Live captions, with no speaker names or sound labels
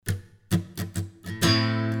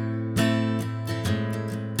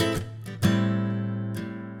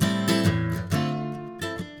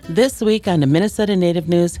This week on the Minnesota Native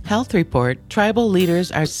News Health Report, tribal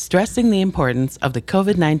leaders are stressing the importance of the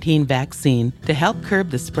COVID-19 vaccine to help curb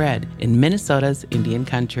the spread in Minnesota's Indian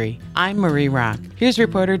country. I'm Marie Rock. Here's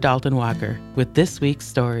reporter Dalton Walker with this week's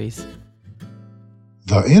stories.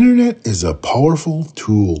 The internet is a powerful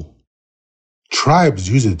tool. Tribes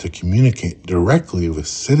use it to communicate directly with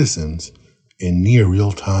citizens in near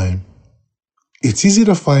real time. It's easy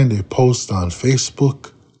to find a post on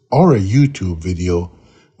Facebook or a YouTube video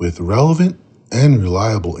with relevant and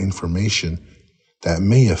reliable information that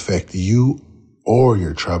may affect you or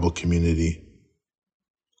your tribal community.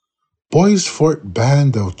 Boys Fort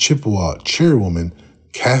Band of Chippewa chairwoman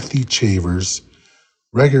Kathy Chavers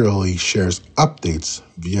regularly shares updates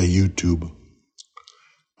via YouTube.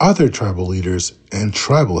 Other tribal leaders and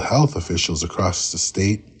tribal health officials across the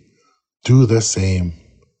state do the same.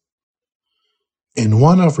 In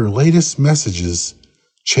one of her latest messages,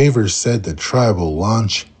 Chavers said the tribe will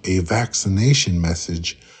launch a vaccination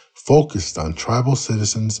message focused on tribal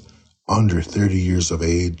citizens under 30 years of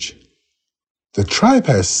age. The tribe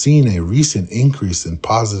has seen a recent increase in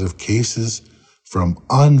positive cases from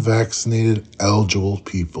unvaccinated eligible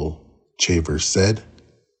people, Chavers said.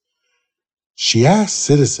 She asked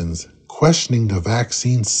citizens questioning the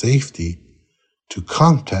vaccine's safety to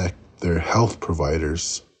contact their health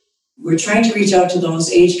providers. We're trying to reach out to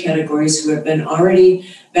those age categories who have been already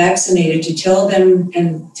vaccinated to tell them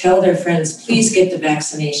and tell their friends, please get the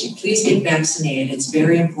vaccination, please get vaccinated. It's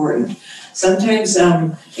very important. Sometimes,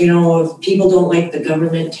 if people don't like the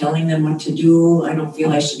government telling them what to do, I don't feel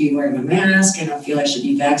I should be wearing a mask, I don't feel I should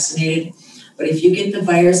be vaccinated. But if you get the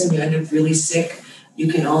virus and you end up really sick,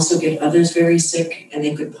 you can also get others very sick and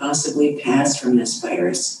they could possibly pass from this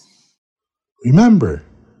virus. Remember,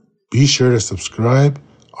 be sure to subscribe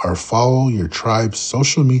or follow your tribe's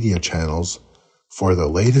social media channels for the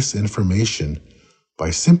latest information by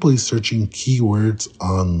simply searching keywords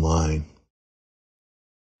online.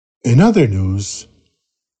 In other news,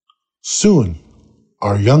 soon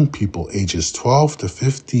our young people ages 12 to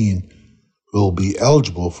 15 will be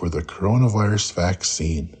eligible for the coronavirus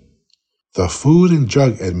vaccine. The Food and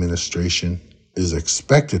Drug Administration is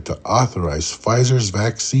expected to authorize Pfizer's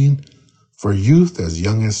vaccine for youth as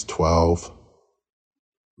young as 12.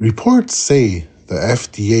 Reports say the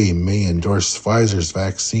FDA may endorse Pfizer's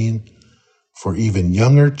vaccine for even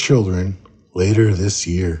younger children later this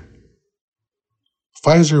year.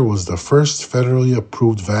 Pfizer was the first federally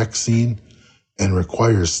approved vaccine and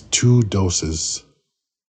requires 2 doses.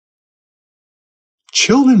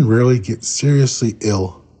 Children rarely get seriously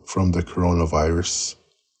ill from the coronavirus.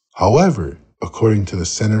 However, according to the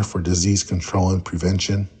Center for Disease Control and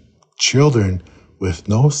Prevention, children with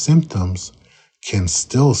no symptoms can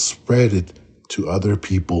still spread it to other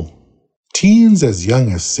people. Teens as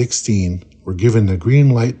young as 16 were given the green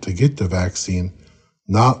light to get the vaccine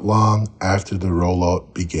not long after the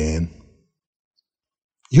rollout began.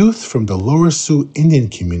 Youth from the Lower Sioux Indian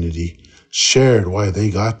community shared why they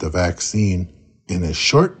got the vaccine in a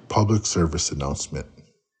short public service announcement.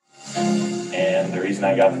 And the reason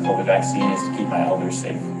I got the COVID vaccine is to keep my elders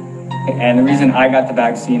safe. And the reason I got the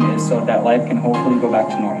vaccine is so that life can hopefully go back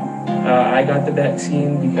to normal. I got the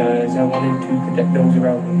vaccine because I wanted to protect those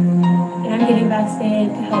around me. And I'm getting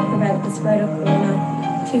vaccinated to help prevent the spread of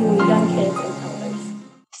corona to young kids and elders.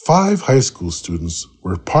 5 high school students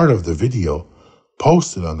were part of the video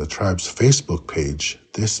posted on the tribe's Facebook page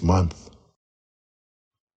this month.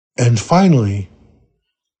 And finally,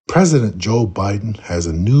 President Joe Biden has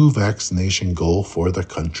a new vaccination goal for the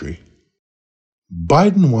country.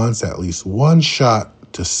 Biden wants at least 1 shot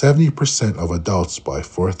to 70% of adults by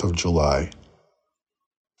 4th of July.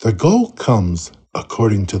 The goal comes,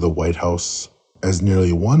 according to the White House, as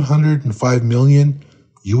nearly 105 million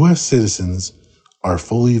U.S. citizens are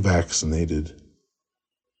fully vaccinated.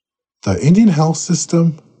 The Indian health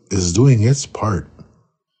system is doing its part.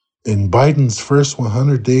 In Biden's first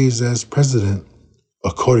 100 days as president,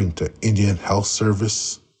 according to Indian Health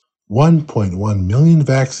Service, 1.1 million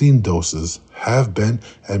vaccine doses have been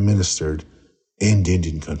administered in the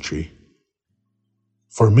Indian country.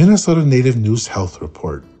 For Minnesota Native News Health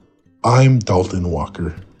Report, I'm Dalton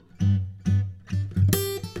Walker.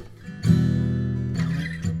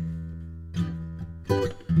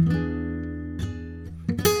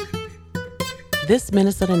 This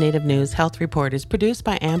Minnesota Native News Health Report is produced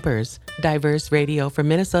by Ampers, diverse radio for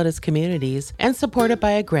Minnesota's communities, and supported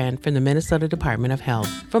by a grant from the Minnesota Department of Health.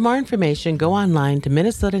 For more information, go online to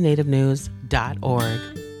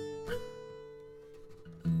minnesotanativenews.org.